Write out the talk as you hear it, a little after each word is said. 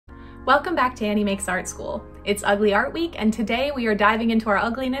Welcome back to Annie Makes Art School. It's Ugly Art Week, and today we are diving into our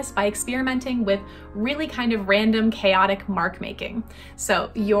ugliness by experimenting with really kind of random, chaotic mark making. So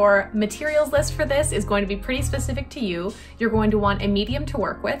your materials list for this is going to be pretty specific to you. You're going to want a medium to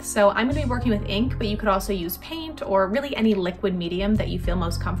work with. So I'm going to be working with ink, but you could also use paint or really any liquid medium that you feel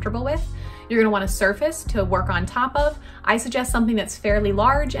most comfortable with. You're going to want a surface to work on top of. I suggest something that's fairly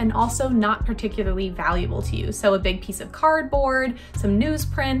large and also not particularly valuable to you. So a big piece of cardboard, some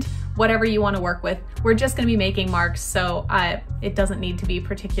newsprint, whatever you want to work with. We're just going to be making marks, so it doesn't need to be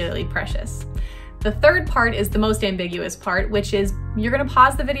particularly precious. The third part is the most ambiguous part, which is you're going to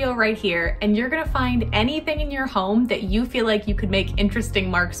pause the video right here and you're going to find anything in your home that you feel like you could make interesting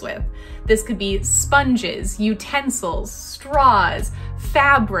marks with. This could be sponges, utensils, straws,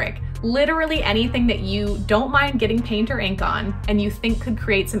 fabric, literally anything that you don't mind getting paint or ink on and you think could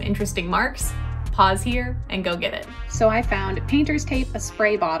create some interesting marks. Pause here and go get it. So I found painter's tape, a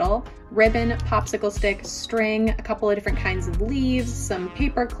spray bottle, ribbon, popsicle stick, string, a couple of different kinds of leaves, some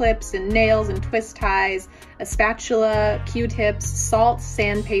paper clips and nails and twist ties, a spatula, Q-tips, salt,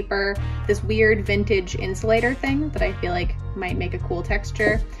 sandpaper, this weird vintage insulator thing that I feel like might make a cool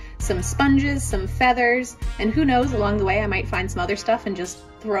texture, some sponges, some feathers, and who knows, along the way I might find some other stuff and just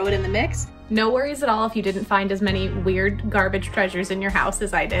throw it in the mix. No worries at all if you didn't find as many weird garbage treasures in your house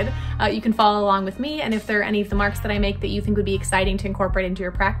as I did. You can follow along with me, and if there are any of the marks that I make that you think would be exciting to incorporate into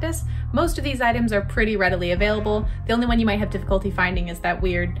your practice, most of these items are pretty readily available. The only one you might have difficulty finding is that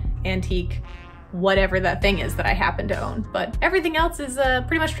weird antique whatever that thing is that I happen to own, but everything else is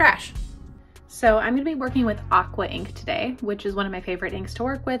pretty much trash. So I'm going to be working with aqua ink today, which is one of my favorite inks to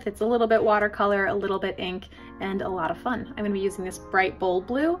work with. It's a little bit watercolor, a little bit ink, and a lot of fun. I'm going to be using this bright bold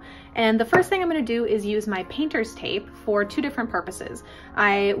blue, and the first thing I'm going to do is use my painter's tape for two different purposes.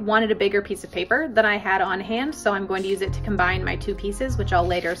 I wanted a bigger piece of paper than I had on hand, so I'm going to use it to combine my two pieces, which I'll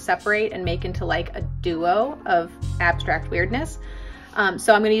later separate and make into like a duo of abstract weirdness.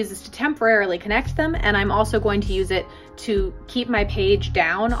 So I'm going to use this to temporarily connect them, and I'm also going to use it to keep my page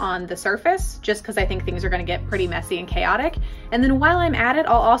down on the surface, just because I think things are going to get pretty messy and chaotic. And then while I'm at it,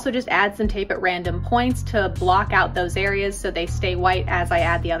 I'll also just add some tape at random points to block out those areas so they stay white as I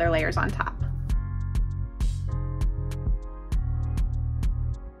add the other layers on top.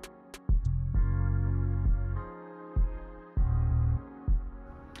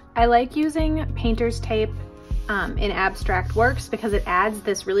 I like using painter's tape in abstract works because it adds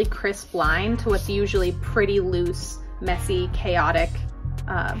this really crisp line to what's usually pretty loose, messy, chaotic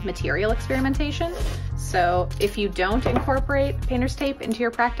material experimentation. So if you don't incorporate painter's tape into your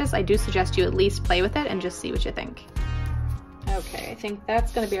practice, I do suggest you at least play with it and just see what you think. Okay, I think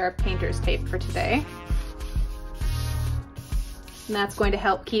that's going to be our painter's tape for today. And that's going to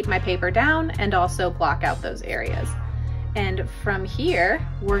help keep my paper down and also block out those areas. And from here,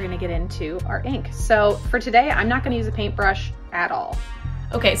 we're gonna get into our ink. So for today, I'm not gonna use a paintbrush at all.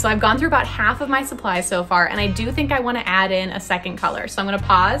 Okay, so I've gone through about half of my supplies so far, and I do think I wanna add in a second color. So I'm gonna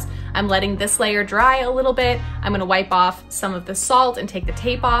pause. I'm letting this layer dry a little bit. I'm gonna wipe off some of the salt and take the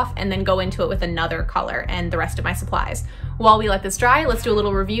tape off, and then go into it with another color and the rest of my supplies. While we let this dry, let's do a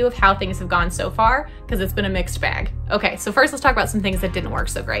little review of how things have gone so far, because it's been a mixed bag. Okay, so first let's talk about some things that didn't work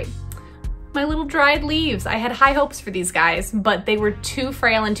so great. My little dried leaves. I had high hopes for these guys, but they were too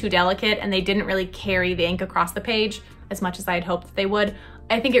frail and too delicate, and they didn't really carry the ink across the page as much as I had hoped that they would.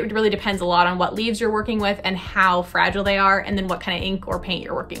 I think it really depends a lot on what leaves you're working with and how fragile they are, and then what kind of ink or paint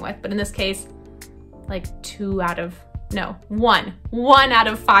you're working with. But in this case, like 1 out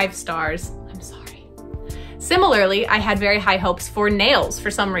of 5 stars. I'm sorry. Similarly, I had very high hopes for nails for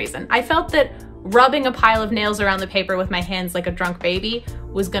some reason. I felt that rubbing a pile of nails around the paper with my hands like a drunk baby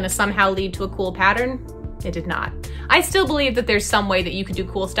was gonna somehow lead to a cool pattern. It did not. I still believe that there's some way that you could do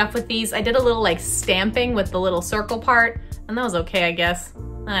cool stuff with these. I did a little like stamping with the little circle part, and that was okay, I guess.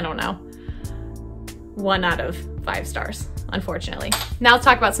 I don't know. 1 out of 5 stars, unfortunately. Now let's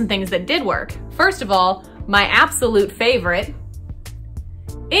talk about some things that did work. First of all, my absolute favorite,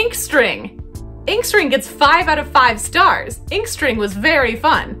 ink string. Ink string gets 5 out of 5 stars. Ink string was very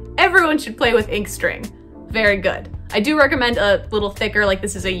fun. Everyone should play with ink string. Very good. I do recommend a little thicker, like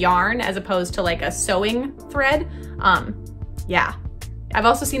this is a yarn as opposed to like a sewing thread. Yeah. I've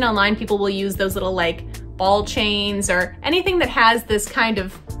also seen online people will use those little like ball chains or anything that has this kind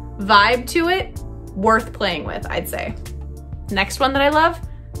of vibe to it, worth playing with, I'd say. Next one that I love,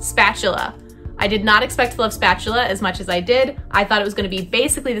 spatula. I did not expect to love spatula as much as I did. I thought it was gonna be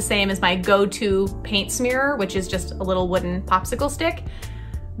basically the same as my go-to paint smearer, which is just a little wooden popsicle stick.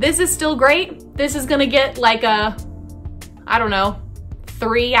 This is still great. This is gonna get like a, I don't know,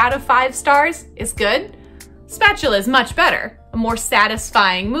 3 out of 5 stars. It's good. Spatula is much better. a more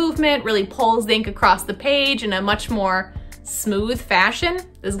satisfying movement, really pulls the ink across the page in a much more smooth fashion.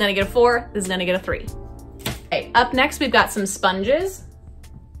 This is gonna get a 4, this is gonna get a 3. Okay, up next we've got some sponges.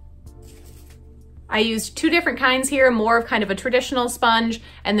 I used 2 different kinds here, more of kind of a traditional sponge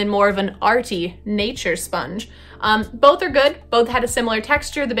and then more of an arty nature sponge. Both are good, both had a similar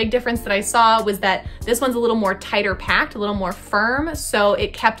texture. The big difference that I saw was that this one's a little more tighter packed, a little more firm, so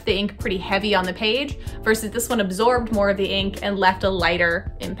it kept the ink pretty heavy on the page, versus this one absorbed more of the ink and left a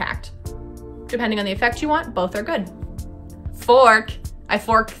lighter impact. Depending on the effect you want, both are good. Fork. I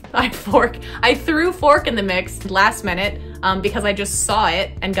threw fork in the mix last minute because I just saw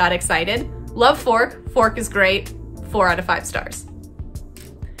it and got excited. Love fork. Fork is great. 4 out of 5 stars.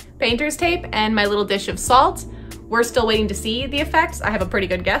 Painter's tape and my little dish of salt. We're still waiting to see the effects. I have a pretty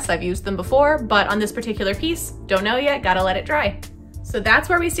good guess. I've used them before, but on this particular piece, don't know yet, gotta let it dry. So that's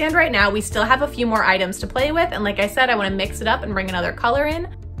where we stand right now. We still have a few more items to play with, and like I said, I wanna mix it up and bring another color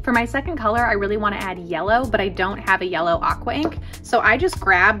in. For my second color, I really want to add yellow, but I don't have a yellow aqua ink. So I just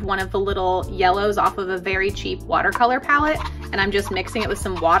grabbed one of the little yellows off of a very cheap watercolor palette, and I'm just mixing it with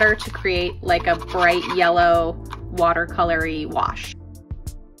some water to create like a bright yellow watercolory wash.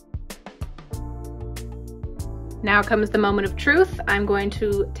 Now comes the moment of truth. I'm going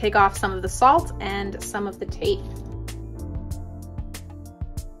to take off some of the salt and some of the tape.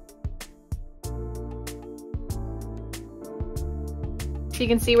 So you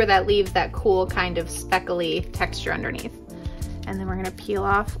can see where that leaves that cool kind of speckly texture underneath. And then we're gonna peel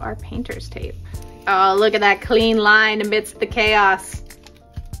off our painter's tape. Oh, look at that clean line amidst the chaos.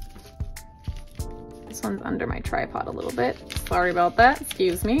 This one's under my tripod a little bit. Sorry about that,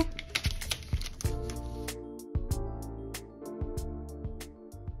 excuse me.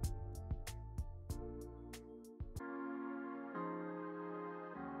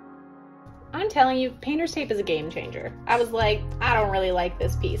 I'm telling you, painter's tape is a game changer. I was like, I don't really like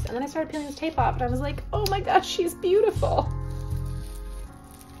this piece. And then I started peeling this tape off and I was like, oh my gosh, she's beautiful.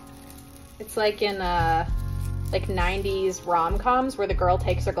 It's like in like 90s rom-coms where the girl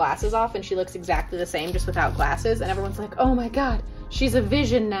takes her glasses off and she looks exactly the same just without glasses. And everyone's like, oh my God, she's a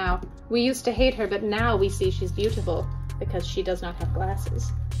vision now. We used to hate her, but now we see she's beautiful because she does not have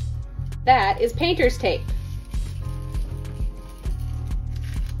glasses. That is painter's tape.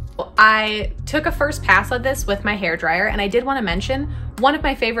 I took a first pass at this with my hairdryer, and I did want to mention one of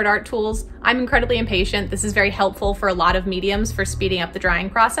my favorite art tools. I'm incredibly impatient. This is very helpful for a lot of mediums for speeding up the drying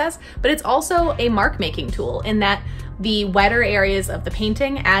process, but it's also a mark making tool in that the wetter areas of the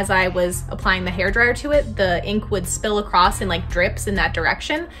painting, as I was applying the hairdryer to it, the ink would spill across in like drips in that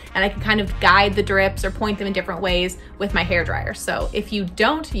direction, and I can kind of guide the drips or point them in different ways with my hairdryer. So if you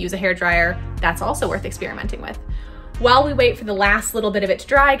don't use a hairdryer, that's also worth experimenting with. While we wait for the last little bit of it to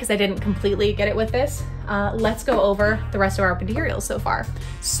dry, because I didn't completely get it with this, let's go over the rest of our materials so far.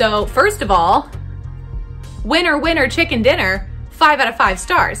 So first of all, winner, winner, chicken dinner, 5 out of 5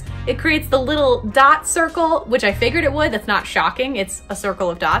 stars. It creates the little dot circle, which I figured it would. That's not shocking. It's a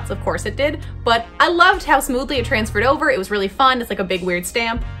circle of dots, of course it did. But I loved how smoothly it transferred over. It was really fun. It's like a big weird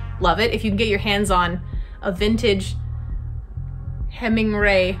stamp. Love it. If you can get your hands on a vintage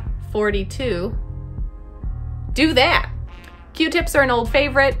Hemingway 42, do that. Q-tips are an old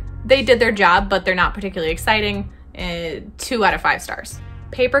favorite. They did their job, but they're not particularly exciting. 2 out of 5 stars.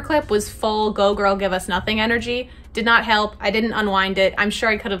 Paperclip was full go girl give us nothing energy. Did not help. I didn't unwind it. I'm sure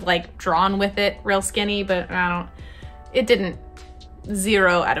I could have like drawn with it real skinny, but it didn't.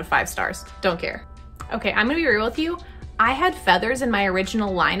 0 out of 5 stars. Don't care. Okay, I'm gonna be real with you. I had feathers in my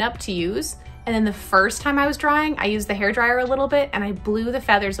original lineup to use, and then the first time I was drying, I used the hairdryer a little bit and I blew the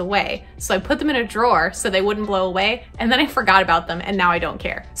feathers away. So I put them in a drawer so they wouldn't blow away, and then I forgot about them and now I don't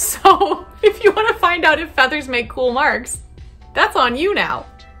care. So if you wanna find out if feathers make cool marks, that's on you now.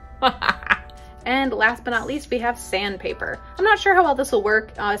 And last but not least, we have sandpaper. I'm not sure how well this will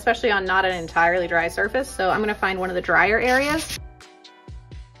work, especially on not an entirely dry surface, so I'm gonna find one of the drier areas.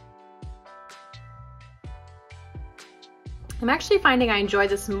 I'm actually finding I enjoy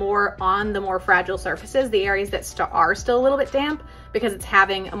this more on the more fragile surfaces, the areas that are still a little bit damp, because it's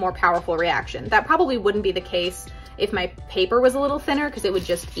having a more powerful reaction. That probably wouldn't be the case if my paper was a little thinner, because it would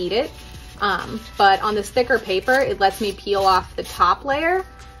just eat it. But on this thicker paper, it lets me peel off the top layer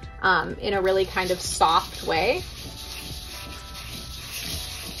in a really kind of soft way.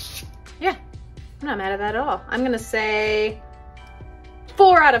 Yeah, I'm not mad at that at all. I'm gonna say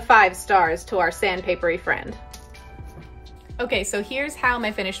 4 out of 5 stars to our sandpapery friend. Okay, so here's how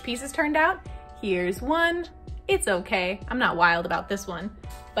my finished pieces turned out. Here's 1, it's okay. I'm not wild about this one.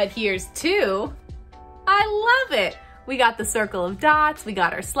 But here's 2, I love it. We got the circle of dots, we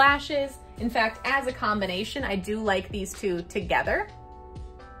got our slashes. In fact, as a combination, I do like these two together,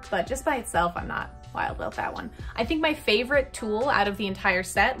 but just by itself, I'm not wild about that one. I think my favorite tool out of the entire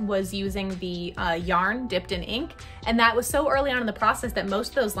set was using the yarn dipped in ink, and that was so early on in the process that most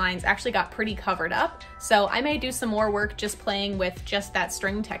of those lines actually got pretty covered up. So I may do some more work just playing with just that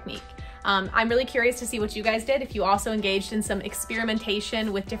string technique. I'm really curious to see what you guys did, if you also engaged in some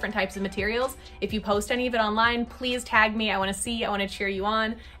experimentation with different types of materials. If you post any of it online, please tag me. I want to see, I want to cheer you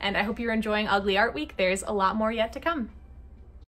on, and I hope you're enjoying Ugly Art Week. There's a lot more yet to come.